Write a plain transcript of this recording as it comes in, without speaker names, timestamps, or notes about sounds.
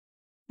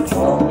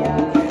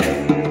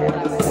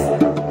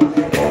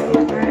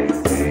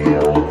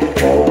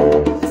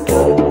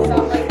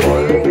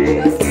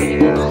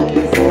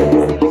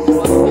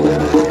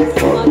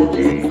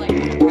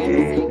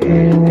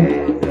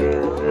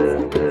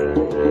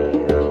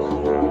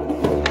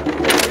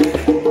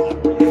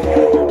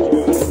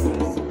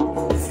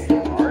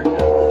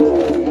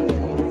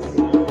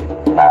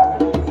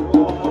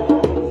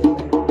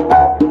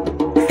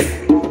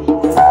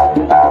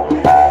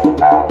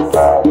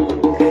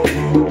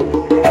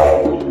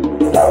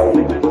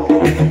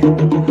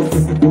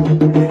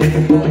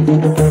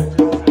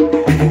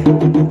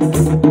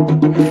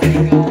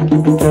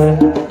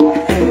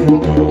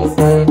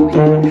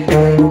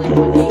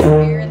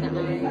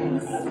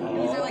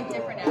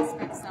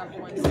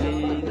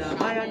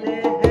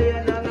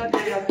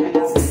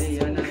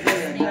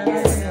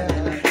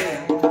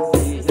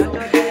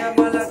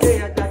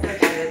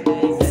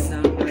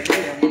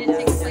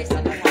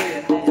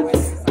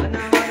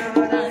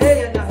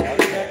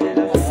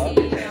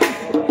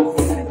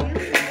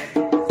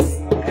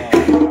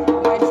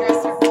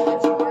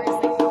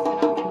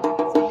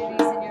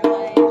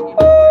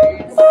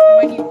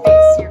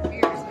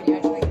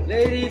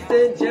Ladies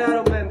and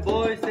gentlemen,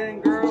 boys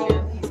and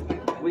girls,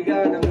 we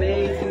got an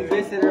amazing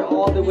visitor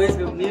all the way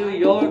from New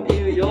York,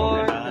 New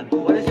York.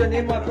 What is your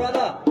name, my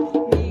brother?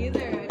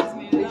 Neither, I just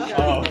made it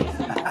up.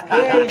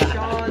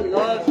 KayShyne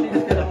loves,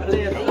 she's gonna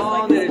play a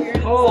song that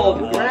is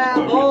called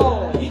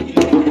Gravel.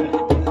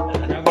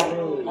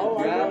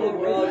 Gravel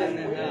Road in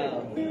the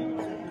house.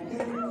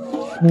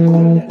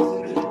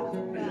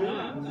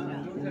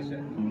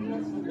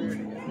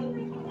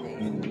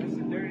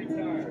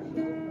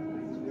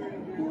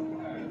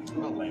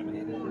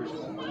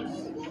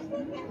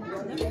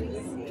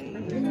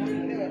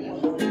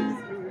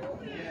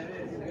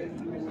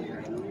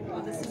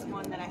 Well, this is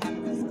one that I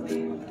haven't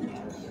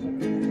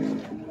displayed.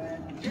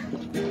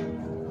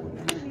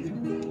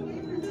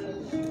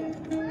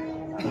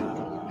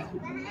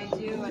 I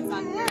do, it's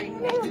on very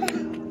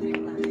thick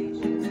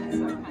laminations,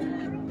 so it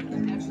kind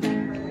of actually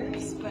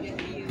hurts, but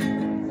if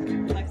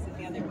you flex it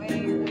the other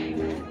way,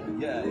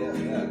 Yeah.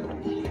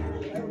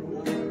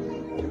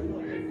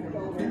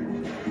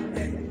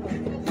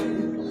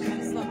 I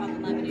just love how the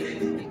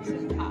lamination makes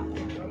it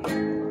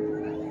pop.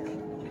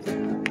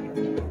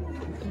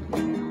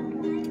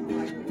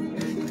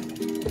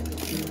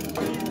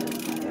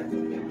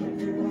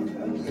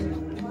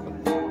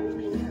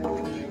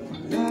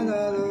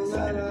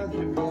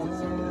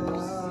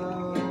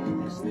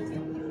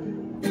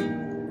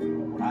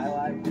 I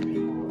like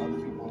people, other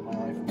people in my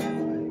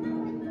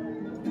life.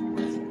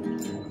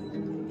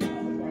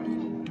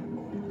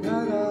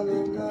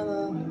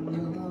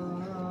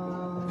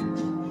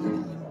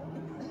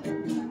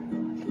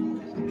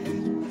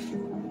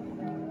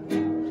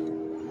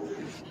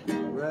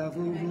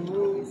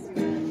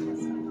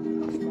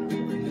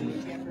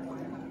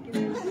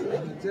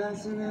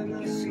 Dancing in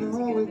the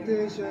snow with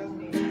Deja.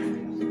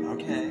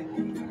 Okay.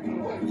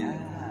 Yeah.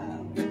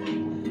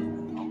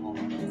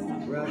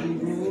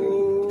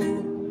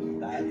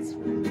 That's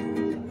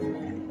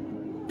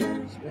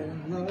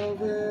Spend love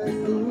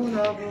with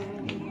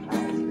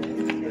Luna.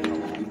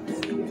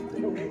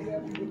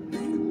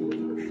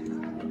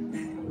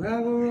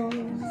 Gravel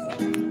roads,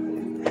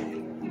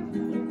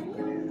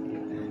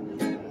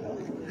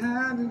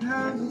 hand in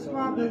hand with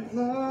my big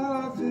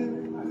love.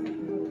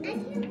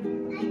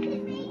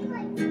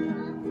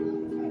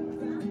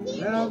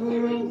 Gravel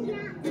roads,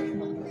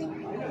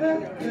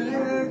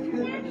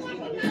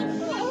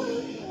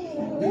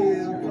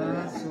 heal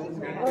my soul.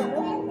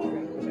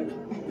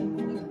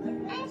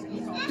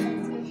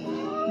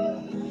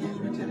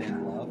 rooted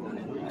in love.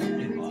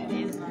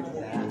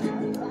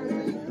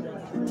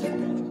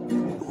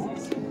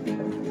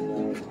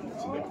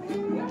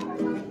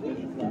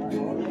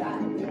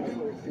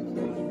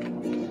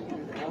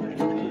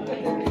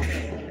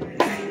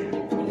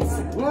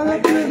 What a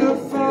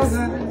beautiful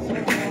night,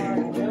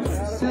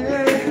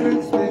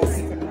 sacred space,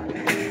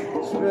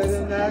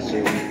 spreading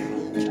ashes,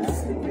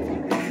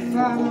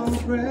 final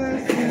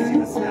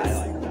presence.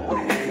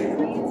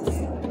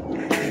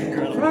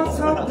 Cross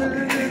open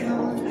in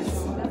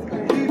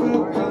the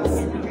evil past.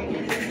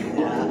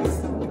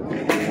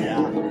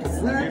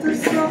 Let the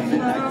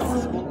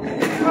sunflower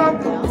come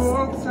from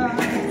both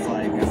sides.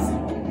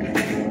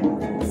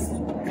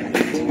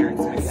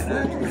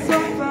 Let the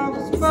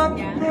sunflowers come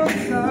from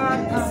both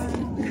sides.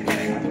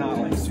 I'm not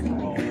like super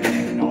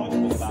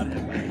knowledgeable about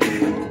him, but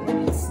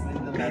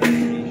in the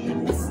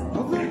meditation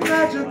Of the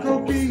magical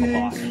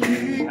beings we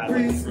has like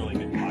breathe. this really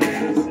good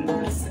podcast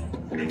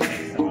and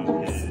some of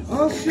his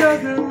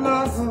Ocean and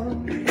love,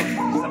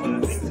 some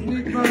of the things he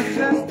beneath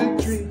majestic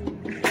tree,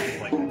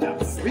 like the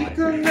depth of we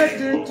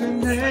connected to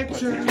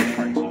nature,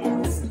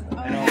 cartoons.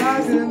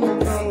 hide in the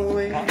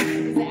knowing,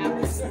 Is it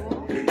after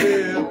school?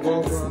 we're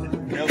born.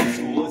 You know, the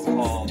school is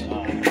called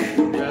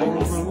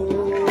Gravel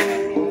road,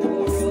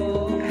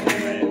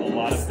 a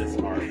lot of this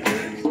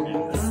artwork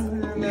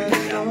and and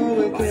that's all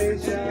we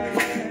can share.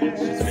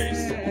 it's just very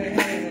simple.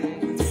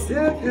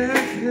 Yeah.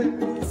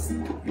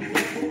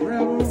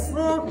 Gravel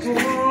road,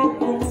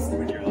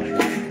 When you're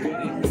like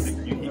creating music,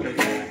 he goes to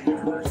that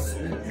universe.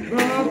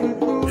 love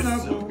with Luna.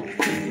 It's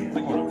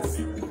like one of my favorites.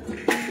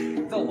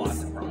 It's a lot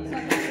to process.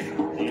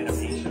 The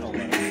animation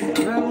alone.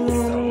 Gravel So,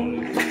 road,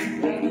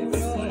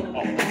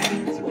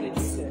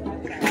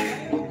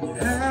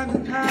 hand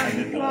in hand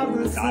with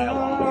Father's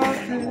dialogue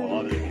and a love. whole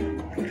other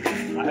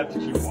thing. I have to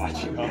keep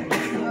watching them.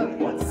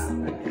 What's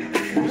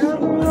happening?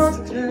 Gravel road,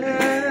 It's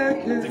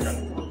take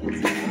incredible.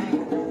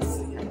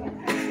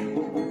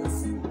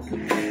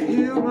 it,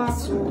 heal my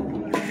soul.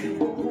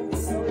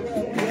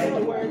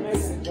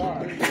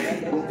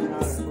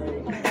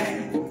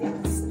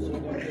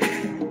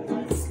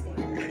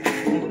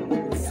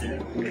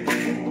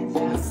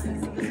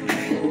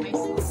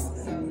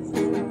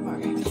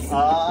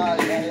 Ah,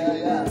 yeah.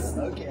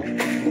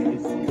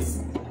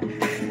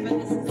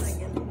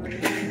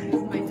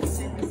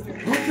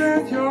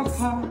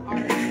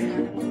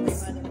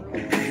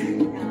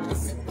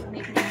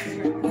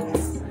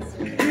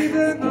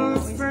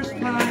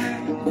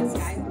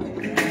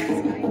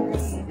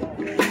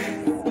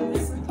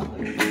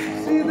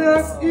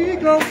 the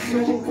ego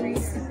soul.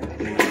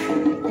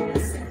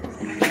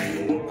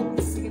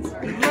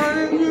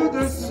 Running you,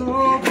 there's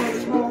so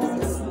much more.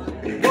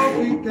 What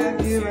we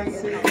can hear and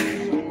see.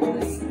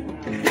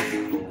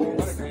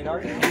 What a great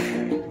artist.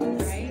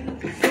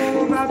 It's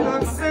all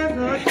about the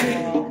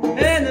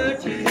energy.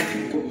 Energy.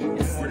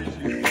 Where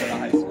did you go to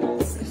high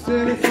school?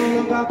 Said it's all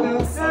about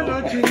the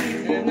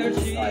energy.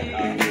 Energy. Like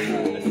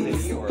the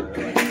city or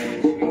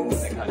like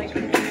the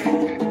country?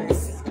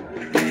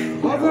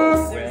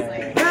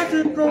 Other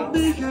magical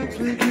beings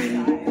with me.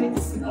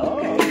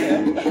 Oh,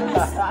 okay.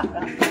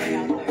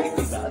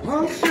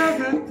 I'll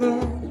shove it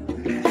though.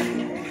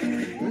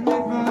 And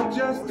if I'm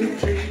just a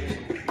tree,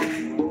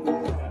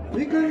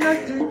 we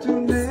connected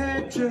to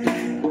nature.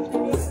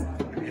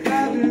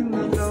 Out in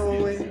the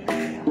knowing.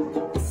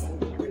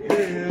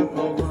 Yeah,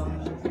 for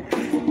one.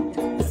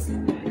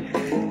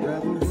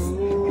 Rebel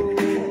road.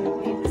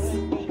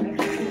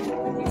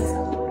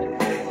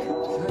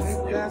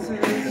 Take that's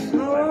in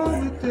slow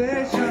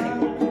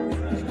meditation.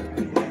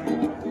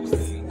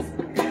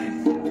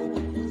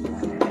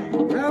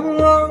 Rebel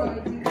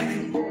road.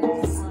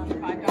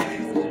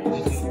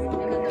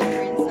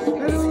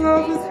 And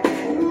love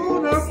is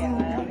moon up.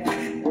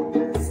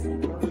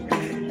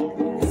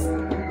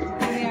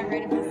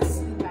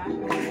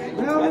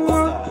 Rebel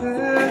road.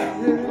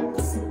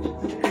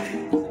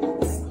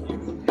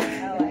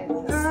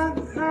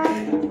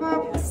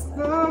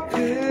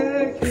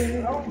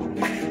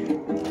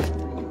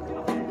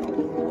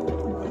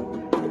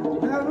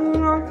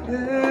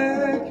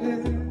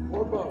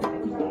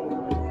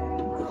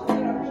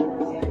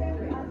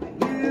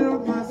 Heal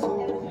my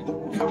soul.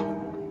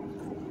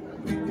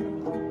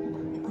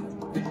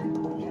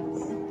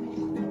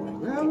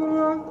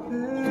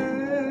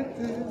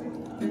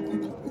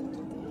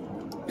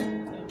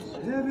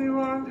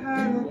 Everyone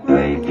had a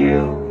Thank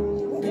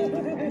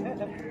you.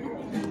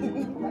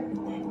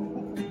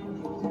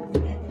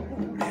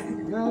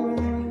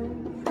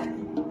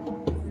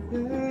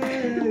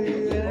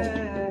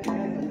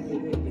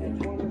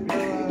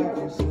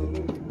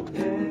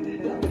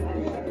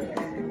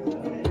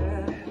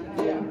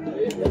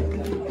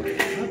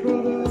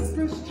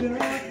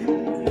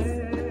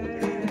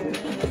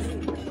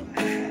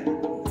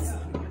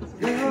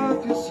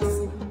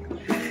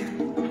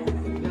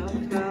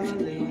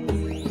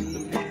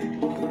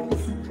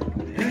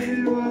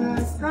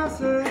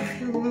 Casa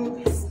De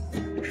Luz.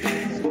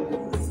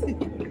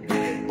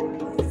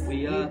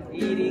 We are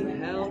eating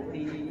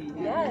healthy.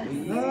 Yes.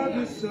 Love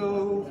you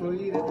so for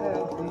eating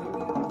healthy.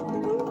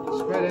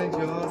 Spreading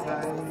your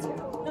light.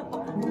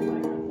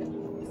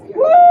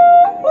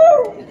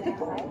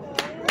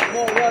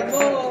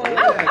 More.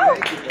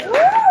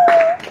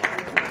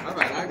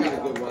 Alright, I got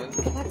a good one.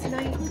 That's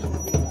nice.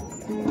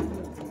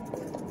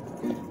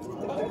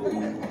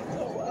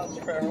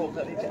 Prayer whole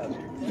petty tattoo.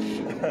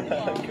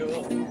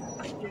 Cool.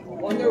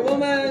 Wonder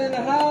Woman in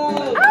the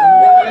house.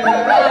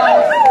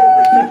 I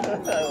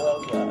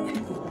love that.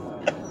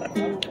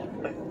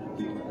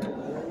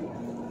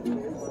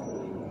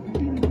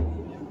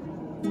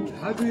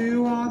 How do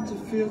you want to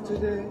feel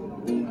today?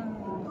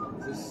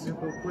 It's a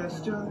simple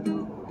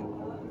question.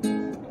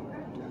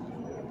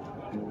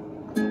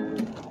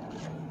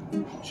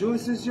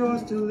 Choice is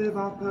yours to live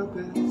on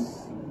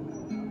purpose.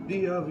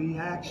 Be a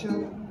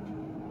reaction.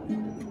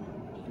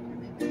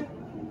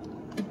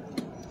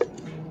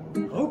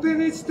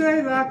 Hoping each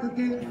day like a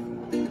gift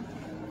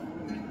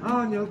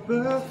on your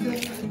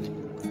birthday.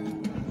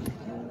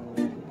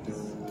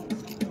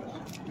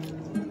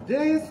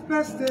 Today is the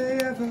best day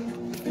ever.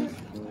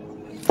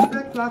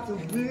 Expect lots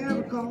of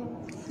miracles.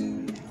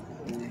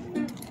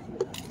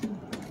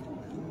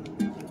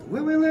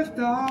 When we lift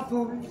our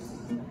voice,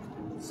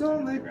 it's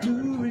only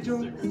to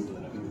rejoice.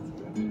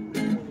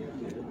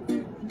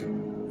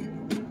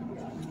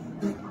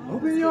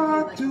 Open your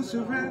heart to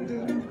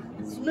surrender.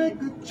 Let's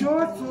make a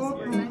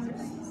joyful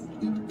noise.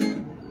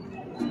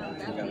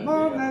 Come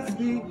on, let's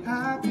be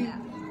happy.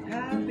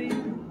 Happy.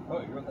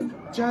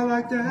 Try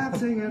like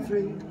dancing and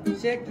free.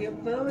 Shake your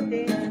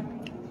booty.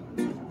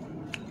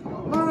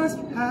 Come on, let's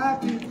be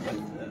happy.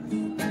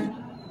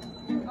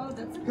 Oh,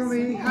 that's Can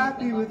we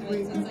happy with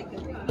me? So it's like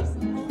the base.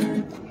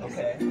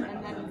 Okay. And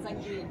then it's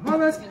like the Come on,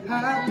 let's be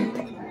happy.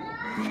 and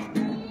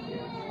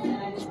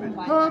I just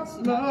combine Hearts,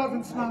 that love,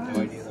 and No smiles.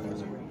 idea that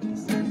was a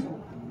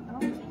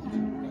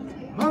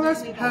Come on,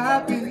 let's be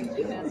happy.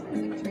 That's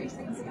like Trace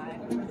in the sky.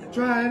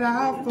 Try it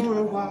out for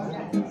a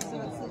while.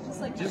 So it's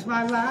just like Just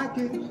might like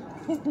it.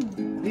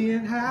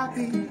 Being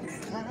happy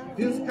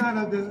feels kind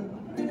of good.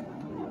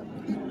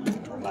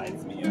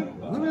 reminds me of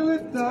When we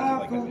lift our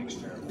like a voice,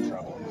 mixture of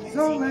trouble.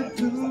 so let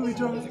to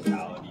rejoice.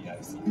 Physicality,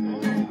 I see.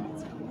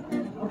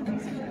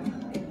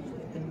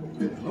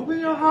 Open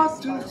your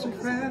heart to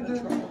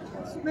surrender.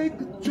 Let's make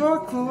a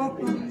joyful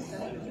noise.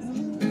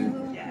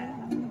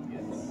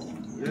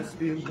 Let's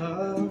be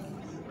love.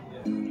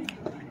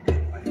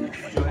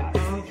 Join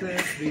arms,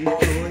 let's be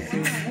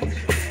rejoicing.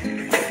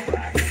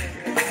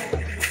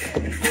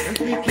 Let's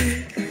be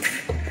kings.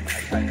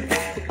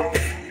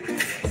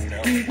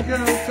 Be the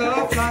girls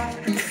of life.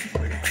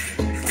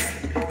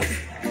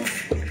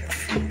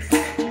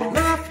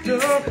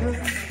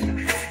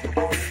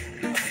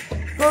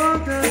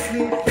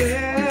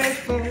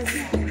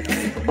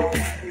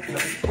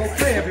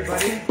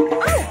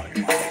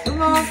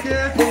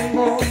 give you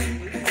more.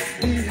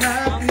 Be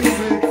happy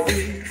with me.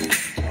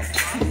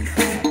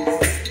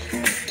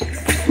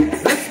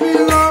 Let's be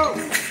low.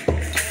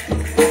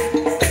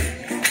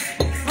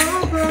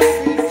 All the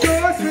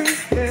rejoicing,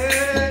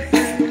 yeah.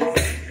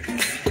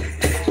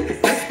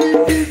 Let's be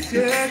peace,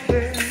 yeah,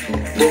 yeah.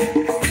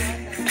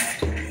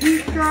 We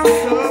come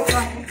so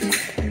far.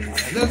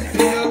 Let's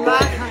be a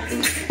lighthouse.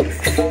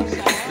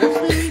 Let's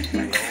be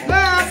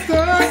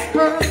laughter,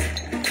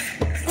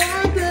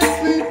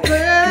 abundantly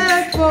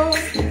playful,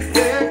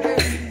 yeah, yeah.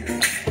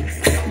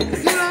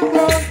 You know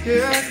what,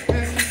 yeah,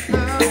 yeah.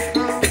 Now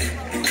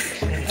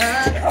I'm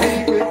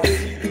happy with you.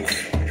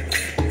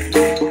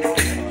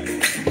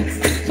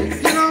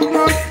 You know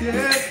what,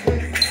 yeah,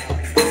 yeah.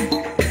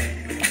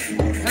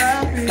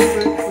 Happy with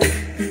you.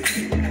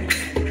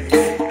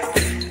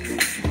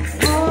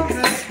 Oh,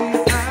 let's be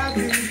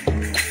happy.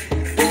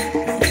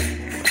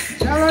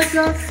 Shall I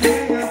just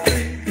sing a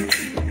thing?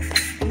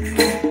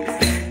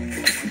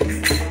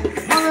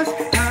 Oh, let's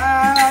be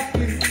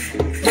happy.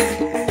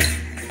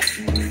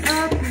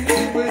 Happy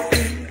with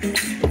you.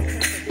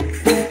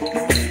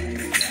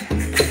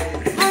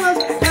 Oh,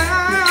 let's be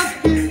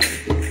happy.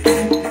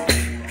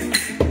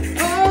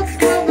 Oh,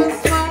 smile and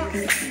smile.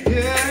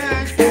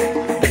 Yeah, yeah.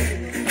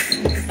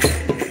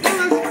 Oh,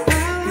 let's be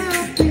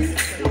happy.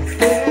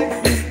 Yeah,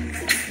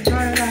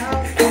 try it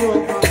out for a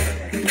while.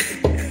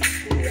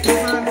 You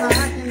might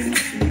like it.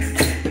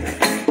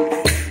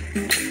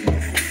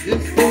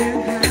 Just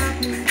being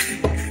happy.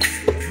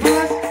 Oh,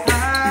 let's be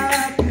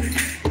happy.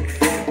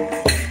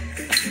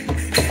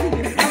 Oh,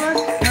 let's be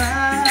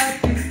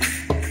happy.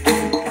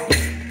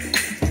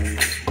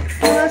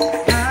 Oh, let's be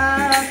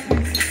happy.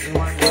 You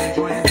want to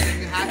join and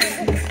sing happy?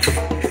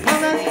 Oh,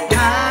 let's be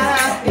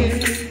happy.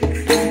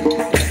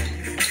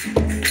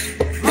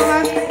 Oh,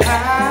 let's be happy. Oh,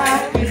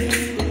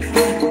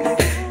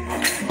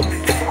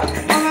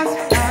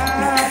 let's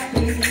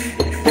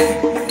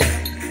be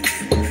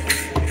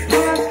happy.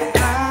 Oh, let's be happy.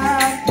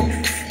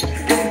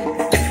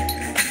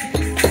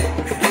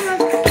 Oh,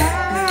 let's be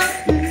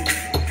happy.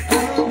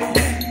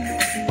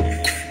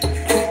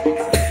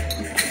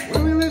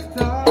 When we lift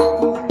our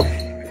voice,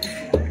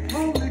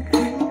 only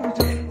to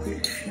rejoice.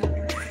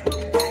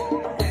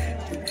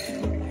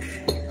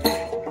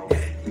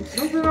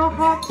 Open our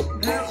hearts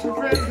and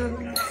surrender.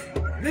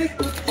 Make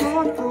a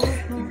joyful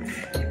noise.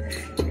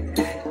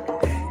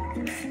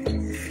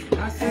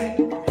 I say,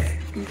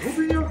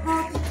 open your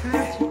hearts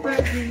and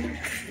surrender.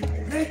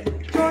 Make a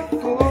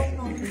joyful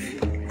noise.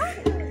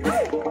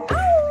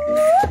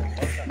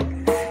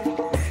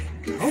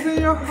 Open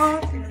your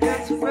heart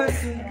and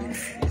surrender.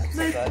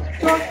 Make a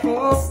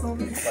joyful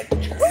noise.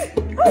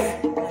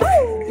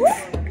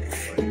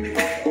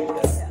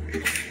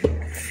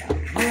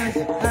 Let's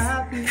be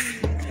happy.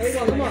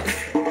 Come on.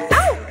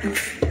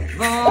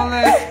 Oh,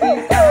 let's be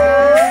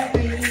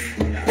happy.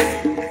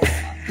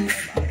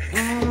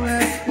 Oh,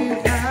 let's be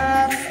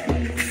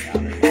happy.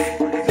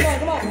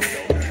 Come on.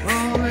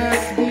 Oh,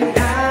 let's be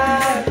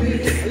happy.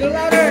 A little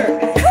louder.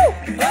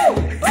 Oh,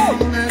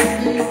 let's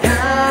be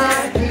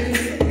happy.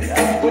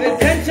 With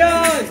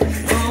intention.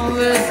 Oh,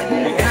 let's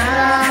be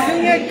happy.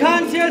 Doing it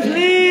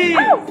consciously.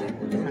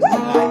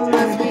 Oh,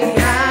 let's be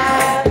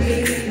happy.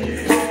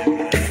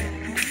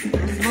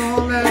 Oh,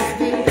 let's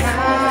be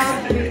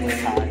happy.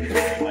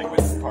 Like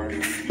with the party.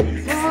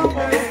 Oh,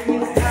 let's be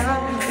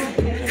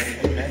happy.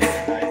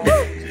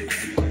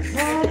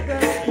 Oh,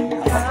 let's be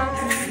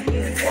happy.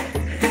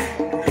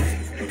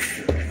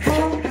 Oh,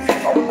 let's be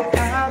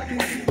happy.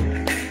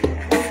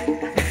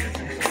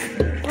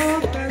 Oh,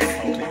 let's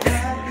be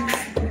happy.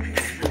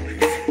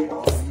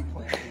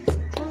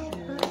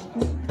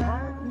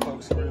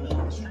 Folks who are in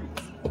the street.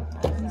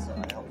 So I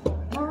help them.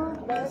 Oh,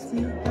 let's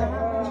be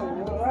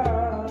happy.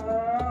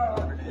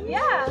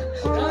 Yeah.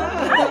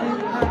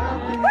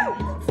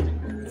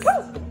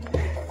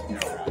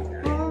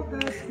 Oh,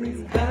 let's be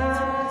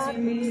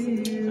happy.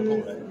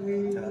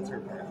 That's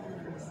her part.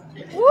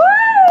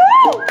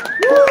 Woo!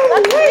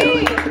 That's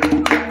great.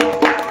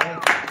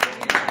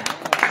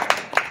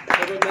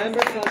 So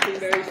remember something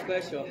very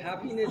special.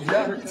 Happiness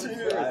never comes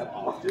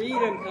first.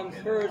 Freedom comes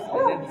first,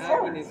 and then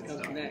happiness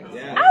comes next.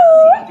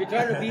 If you're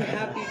trying to be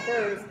happy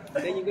first,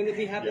 then you're going to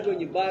be happy when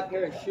you buy a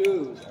pair of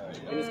shoes,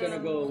 and it's going to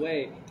go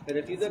away. But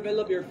if you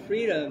develop your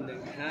freedom,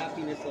 then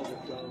happiness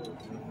overflows.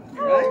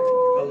 Right?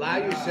 Allow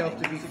yourself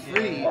to be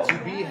free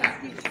to be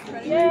happy.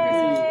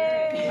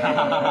 Yay.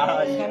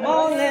 Come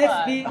on,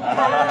 let's be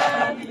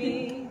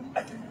happy.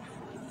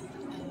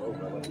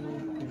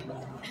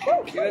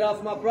 Give it up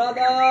for my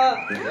brother.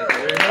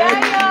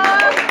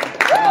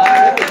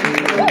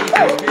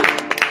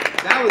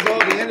 That was all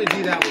the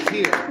energy that was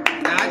here.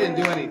 Now, I didn't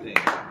do anything.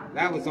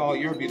 That was all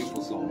your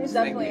beautiful souls.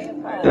 Thank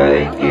you.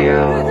 Thank you.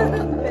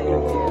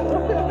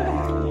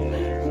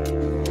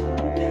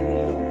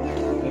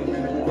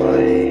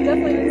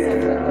 Definitely did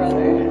something,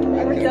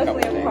 brother. We're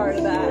definitely a part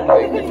of that. Oh,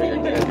 you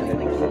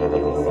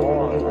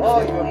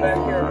were back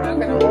here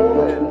rocking and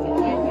rolling.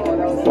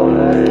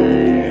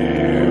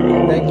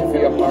 Thank you for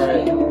your heart.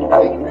 Thank you for your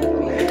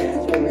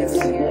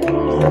peace. I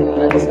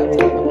just have to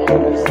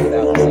see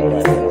that was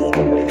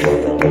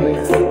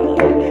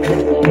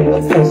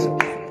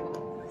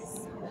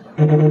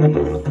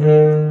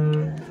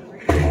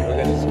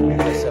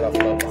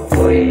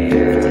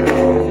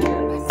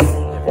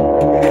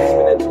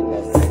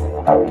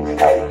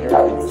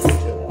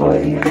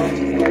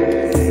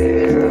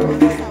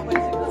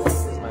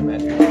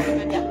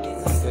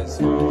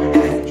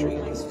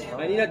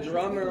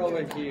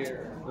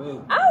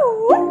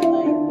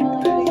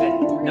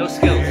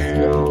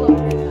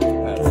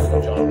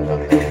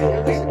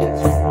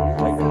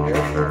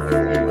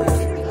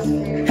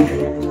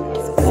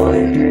Hold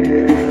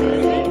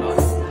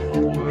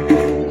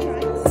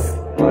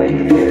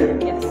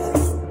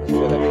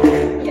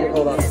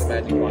on to the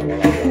magic wand.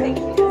 Thank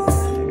you.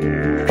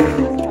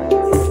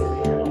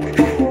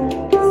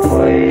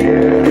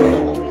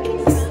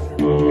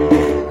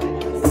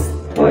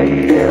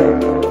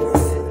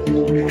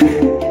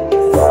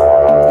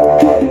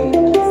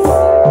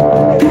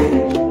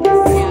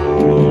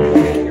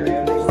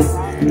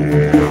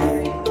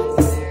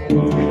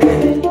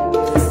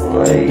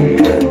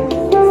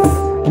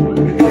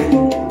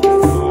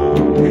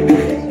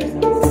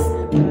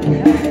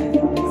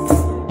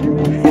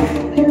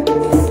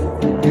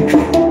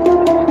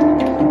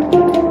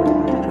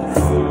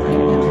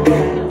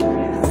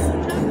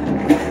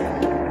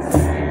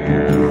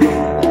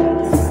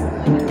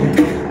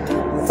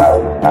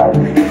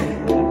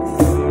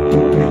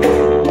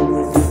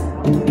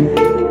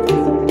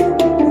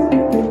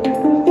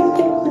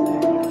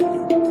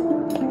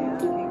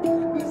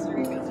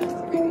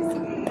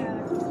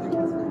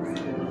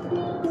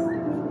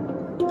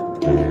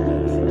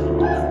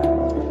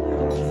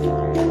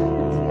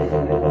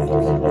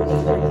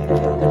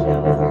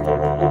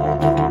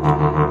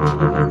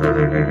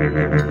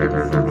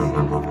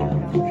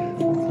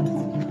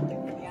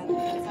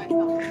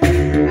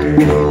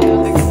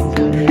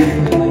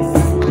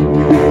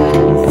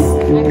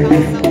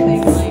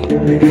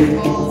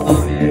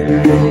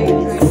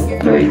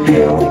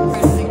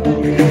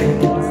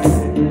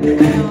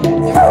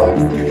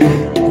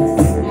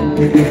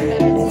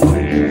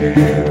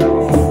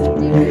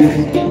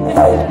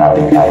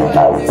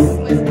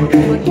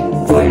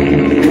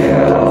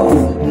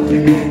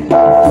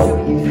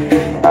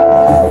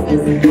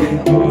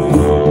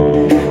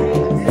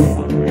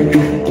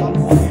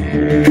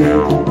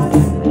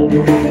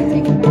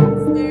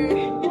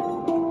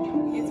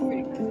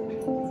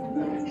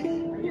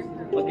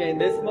 Okay, in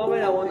this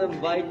moment I want to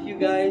invite you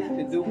guys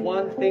to do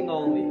one thing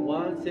only,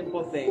 one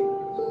simple thing.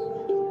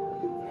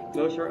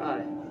 Close your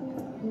eyes.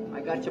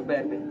 I got your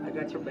baby. I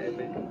got your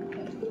baby.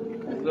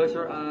 Close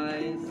your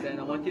eyes and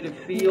I want you to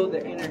feel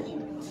the energy.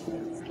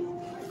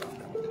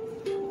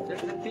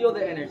 Just to feel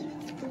the energy.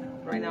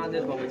 Right now in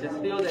this moment, just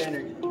feel the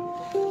energy.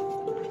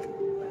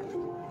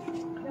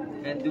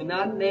 And do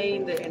not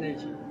name the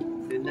energy.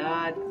 Do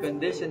not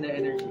condition the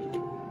energy.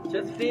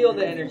 Just feel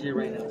the energy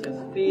right now.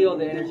 Just feel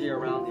the energy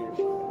around you.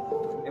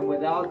 And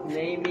without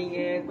naming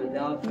it,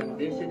 without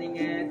conditioning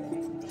it,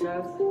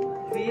 just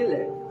feel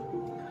it.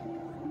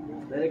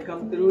 Let it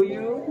come through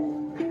you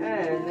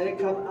and let it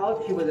come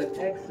out to you with an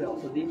exhale.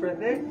 So deep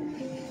breath in.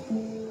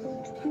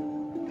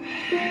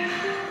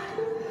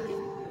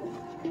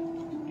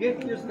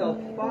 Give yourself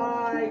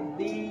 5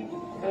 deep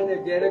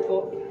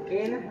energetical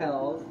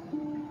inhales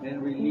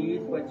and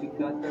release what you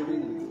got to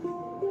release.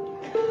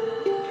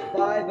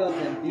 5 of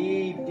them,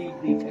 deep, deep,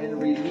 deep,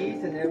 and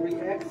release in every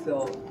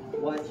exhale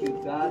what you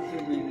got to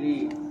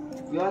release.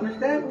 You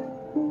understand?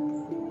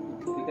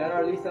 If you gotta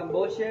release some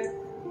bullshit,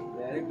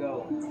 let it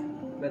go.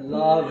 But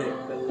love it,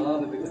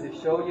 because it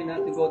shows you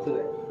not to go to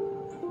it.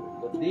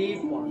 So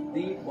deep one,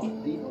 deep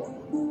one, deep one.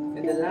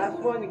 And the last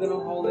one, you're gonna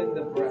hold in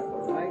the breath,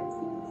 alright?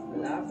 The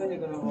last one, you're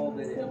gonna hold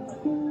it in.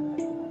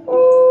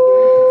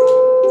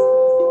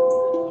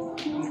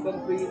 Keep on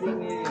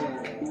breathing in.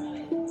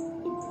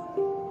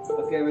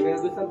 Okay, we're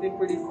gonna do something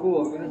pretty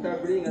cool. We're gonna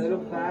start breathing a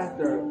little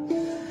faster.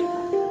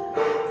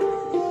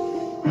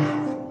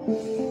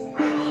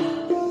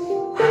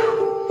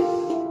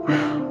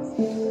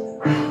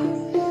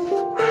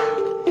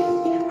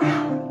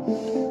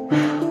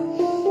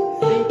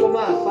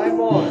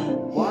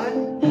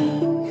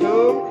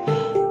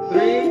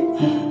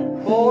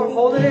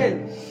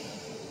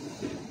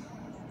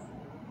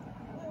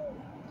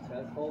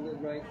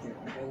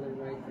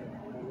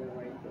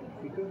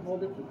 You can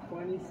hold it for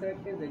 20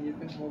 seconds and you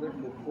can hold it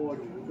for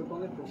 40. You can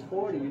hold it for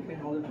 40, you can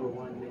hold it for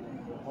 1 minute.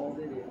 So hold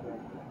it in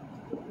right now.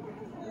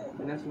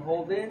 And as you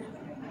hold in,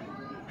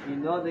 you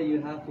know that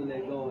you have to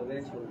let go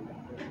eventually.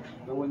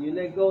 But when you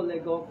let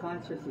go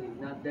consciously,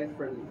 not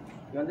desperately.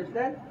 You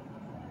understand?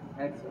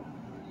 Exhale.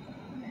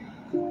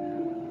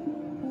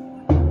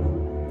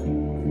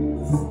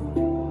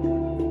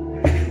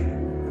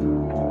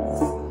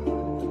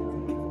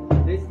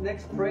 This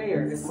next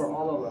prayer is for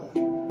all of us.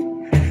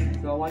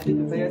 So I want you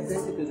to pay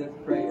attention to this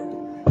prayer.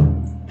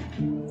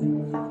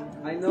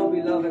 I know,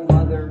 beloved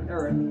Mother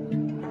Earth,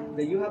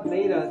 that you have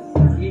made us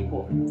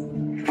equal.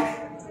 And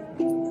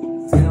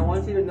I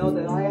want you to know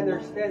that I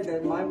understand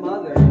that my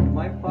mother,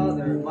 my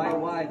father, my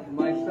wife,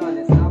 my son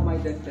is not my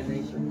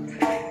destination.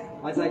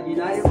 As I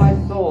united my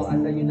soul,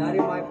 as I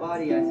united my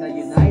body, as I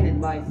united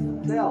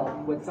myself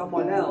with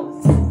someone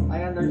else,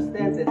 I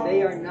understand that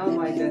they are not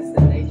my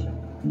destination.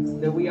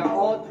 That we are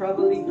all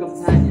traveling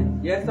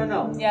companions. Yes or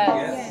no? Yes.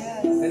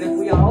 Yes. And if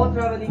we are all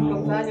traveling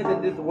companions in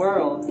this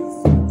world,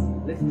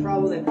 let's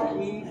travel in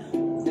peace,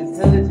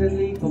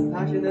 intelligently,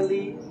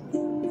 compassionately,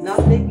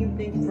 not taking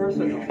things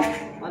personal,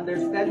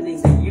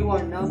 understanding that you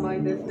are not my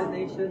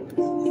destination,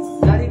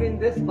 not even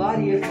this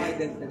body is my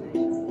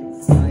destination.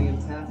 I am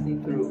passing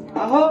see through.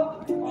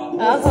 Aho!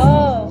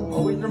 Aho!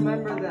 Always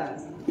remember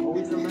that.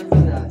 Always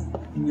remember that.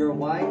 Your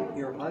wife,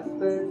 your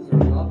husband,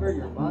 your lover,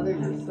 your mother,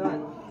 your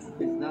son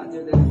is not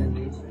your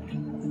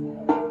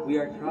destination. We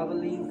are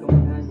traveling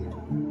companions.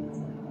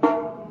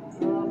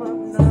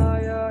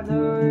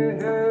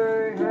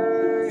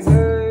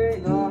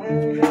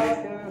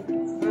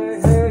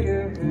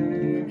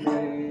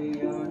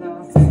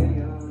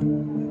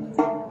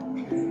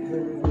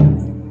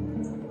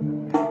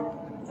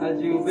 As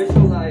you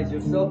visualize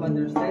yourself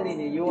understanding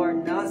that you are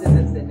not the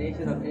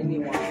destination of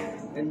anyone,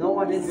 and no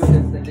one is your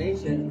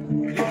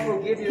destination, you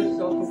forgive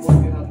yourself for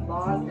what you have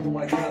thought and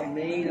what you have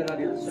made out of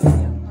yourself.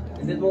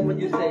 In this moment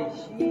you say,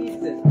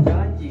 Jesus,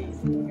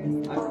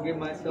 Janji, I forgive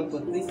myself for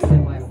thinking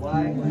that my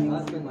wife, my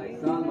husband, my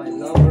son, my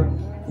lover,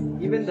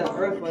 even the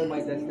earth was my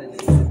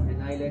destination.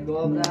 And I let go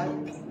of that,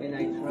 and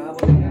I travel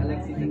the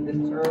galaxies in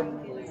this earth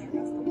plane.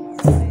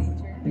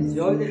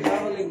 Enjoy the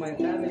traveling, my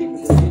family,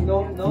 because you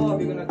don't know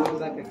if you're going to come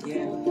back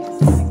again.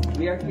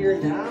 We are here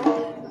now.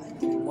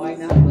 Why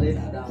not live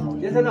now?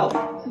 Yes or no?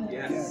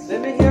 Yes.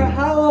 Let me hear a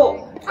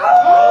howl.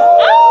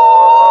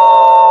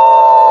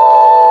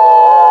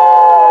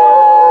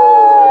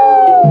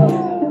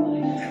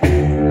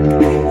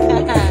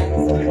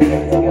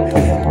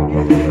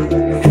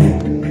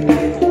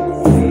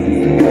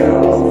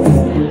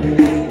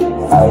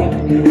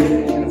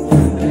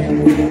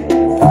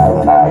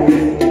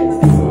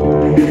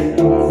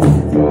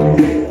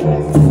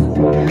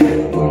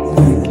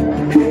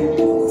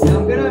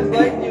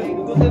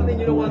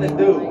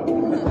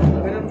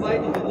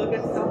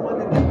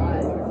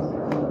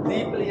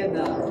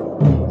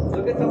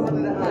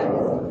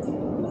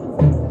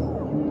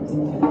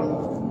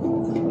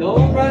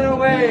 Don't run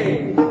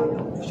away.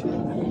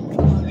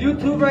 You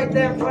two right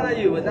there in front of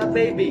you with that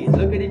baby.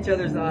 Look at each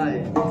other's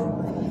eyes.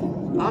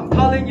 I'm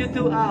calling you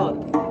two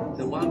out.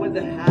 The one with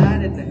the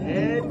hat and the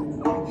head.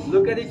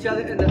 Look at each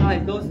other in the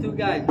eyes. Those two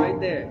guys right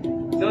there.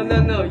 No,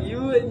 no, no.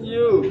 You and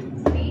you.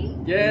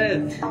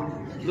 Yes.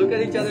 Look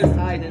at each other's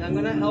eyes, and I'm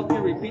gonna help you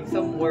repeat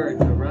some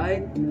words,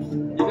 alright?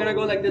 You're gonna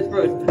go like this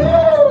first. And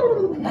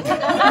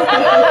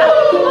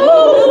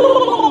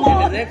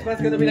the next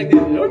one's gonna be like this.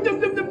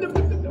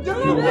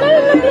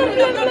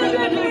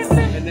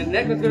 And the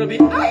next one's gonna be.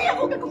 And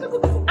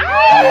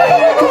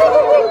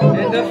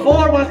the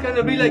fourth one's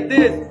gonna be like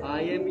this.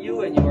 I am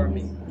you and you are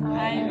me.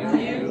 I am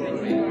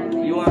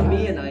you. You are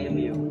me and I am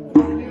you.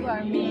 You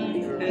are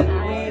me. And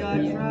we are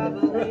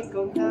traveling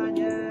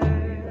companions.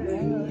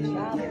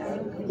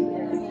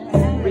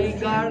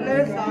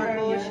 Regardless our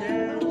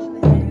oceans,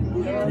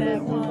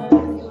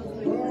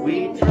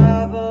 we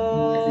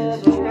travel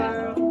the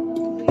world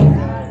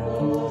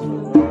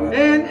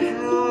in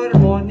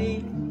harmony.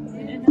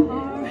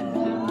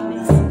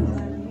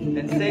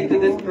 And say to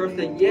this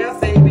person, yeah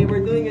baby,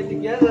 we're doing it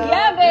together.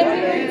 Yeah,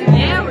 baby.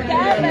 Yeah, we're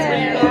together.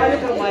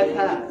 Regardless of my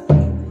past.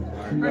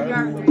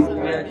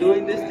 We are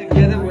doing this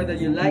together whether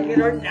you like it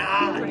or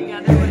not.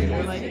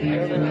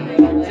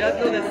 Just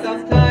know that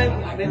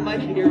sometimes I'm in my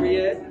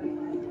period.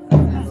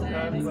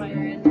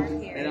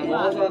 And I'm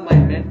also on my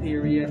men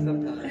period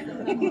sometimes.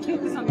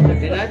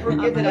 And I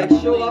forget that I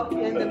show up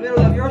in the middle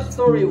of your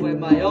story with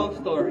my own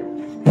story.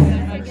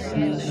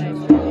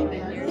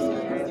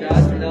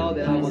 Just know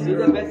that I will do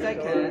the best I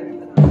can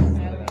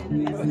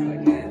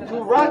to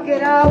rock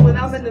it out when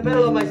I'm in the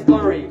middle of my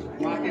story.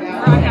 Rock it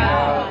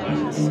out.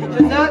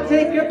 To not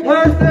take it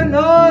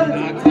personal.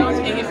 Why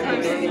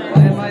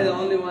am I the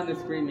only one that's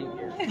screaming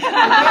here? Do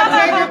not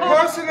take it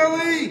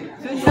personally.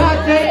 To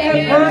not take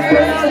it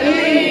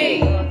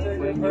personally.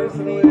 When you're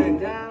feeling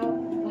down.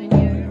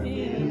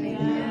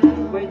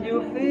 When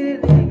you're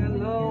feeling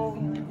alone.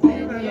 I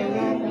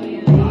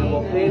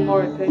will pay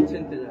more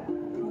attention to that.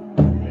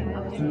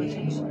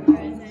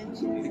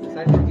 Because I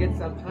forget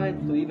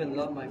sometimes to even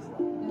love myself.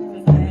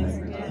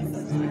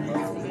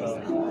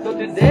 So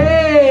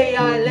today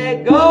I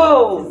let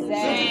go.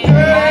 Today I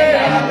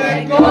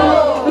let go.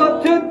 So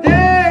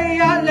today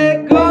I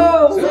let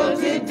go. So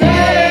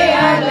today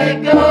I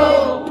let go.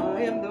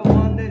 I am the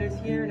one that is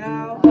here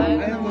now. I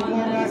am the one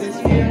that is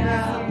here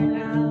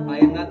now. I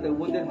am not the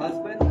wounded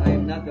husband. I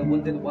am not the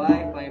wounded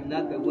wife. I am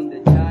not the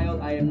wounded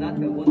child. I am not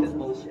the wounded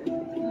bullshit. I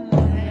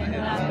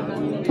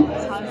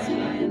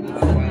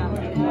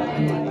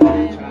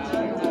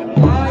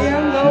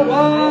am the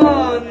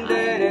one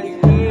that is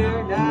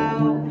here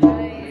now.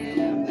 I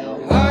am the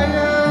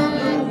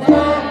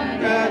one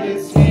that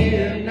is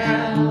here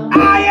now.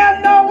 I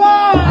am the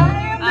one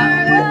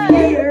that is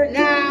here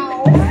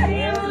now. I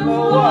am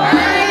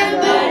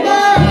the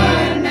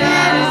one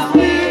that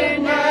is here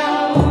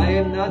now. I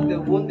am not the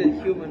wounded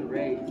human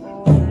race.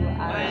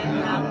 I am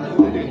not the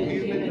wounded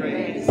human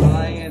race.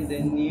 I am the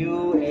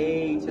new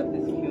age of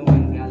this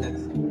human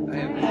galaxy. I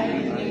am the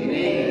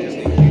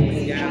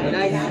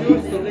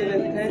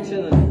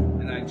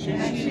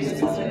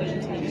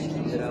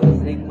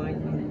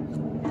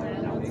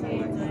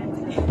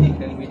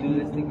do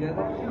this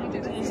together? We do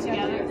this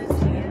together.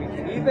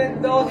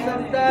 Even though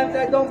sometimes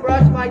I don't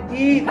brush my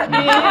teeth.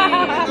 Sometimes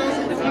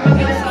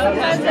I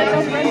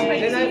don't brush my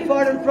And I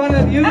fart in front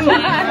of you.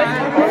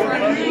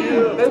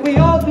 But we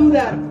all do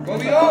that.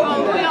 We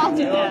all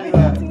do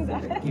that.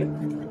 Thank you.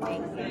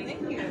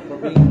 For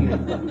being here.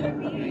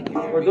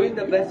 For doing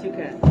the best you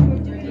can.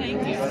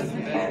 Thank you.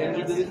 Can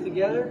we do this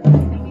together? Do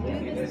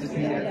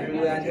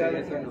that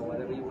together or no?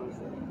 Whatever you want to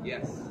say.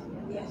 Yes.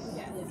 Yes.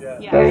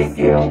 Thank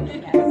you.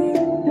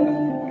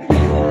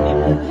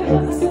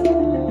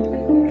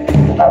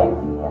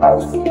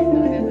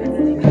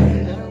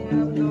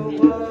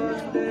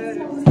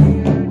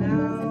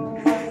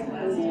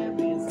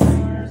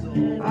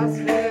 I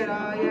said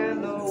I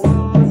am the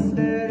one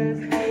that is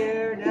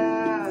here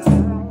now.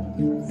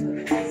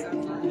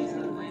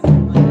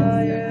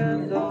 I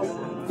am the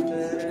one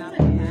that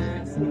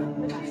is here.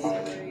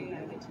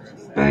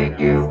 Thank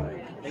you.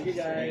 Thank you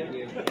guys.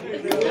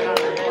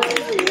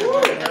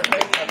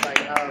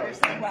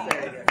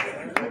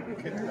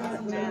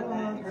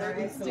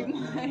 I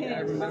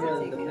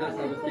remember in the past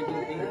I was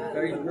taking things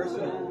very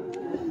personal.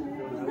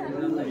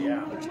 And I'm like,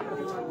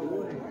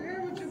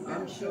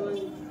 I'm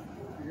showing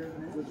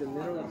with the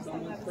middle of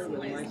someone's story with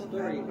my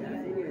story, and I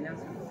didn't even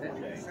ask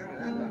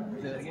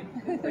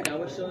consent. Like I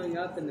was showing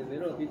up in the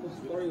middle of people's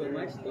story with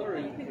my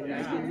story, and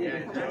I didn't even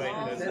ask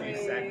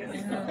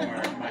consent.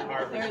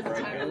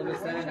 All of a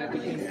sudden I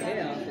became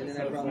chaos, and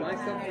then I brought my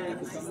suffering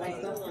to my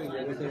suffering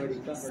that was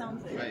already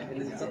suffered. And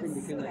then suffering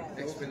became like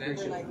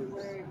exponential.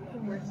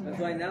 That's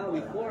why now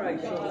before I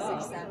show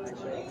up,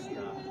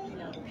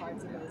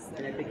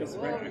 and I take a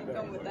breath.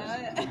 Go with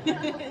that.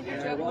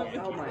 And I walk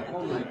out my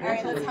home, my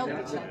Alright, let's help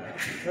parents each other.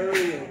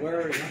 hurry and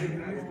worry. So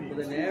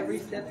then every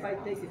step I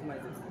take is my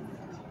business.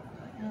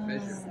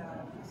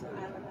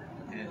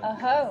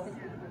 Oh.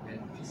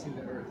 So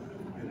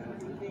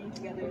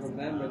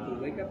remember to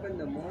wake up in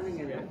the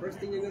morning and the first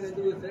thing you're going to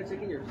do is start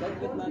checking your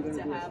cellphone. You're going to do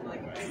a smile.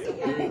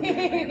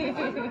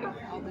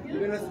 You're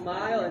going to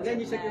smile and then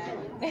you check your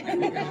phone. Yeah.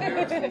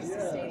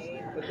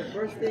 But the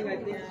first thing I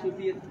think should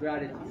be is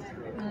gratitude.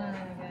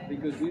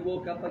 Because we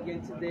woke up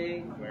again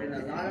today and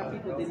a lot of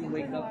people didn't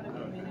wake up.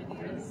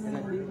 And I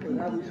think for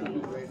that we should be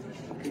grateful.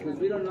 Because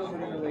we don't know if we're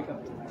going to wake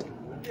up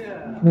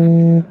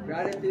tomorrow.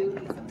 Gratitude,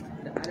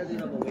 the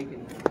attitude of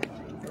awakening.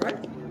 Alright?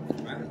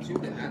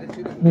 Gratitude, the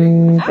attitude of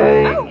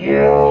Thank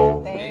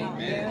you.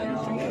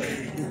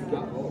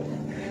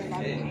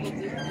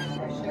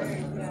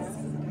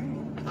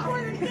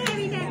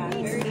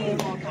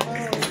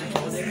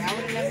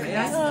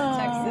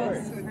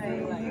 Texas would be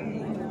like,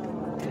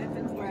 if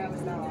it's where I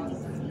was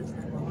lost.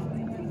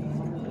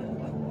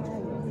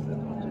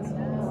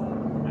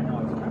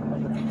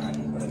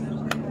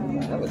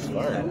 That was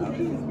smart.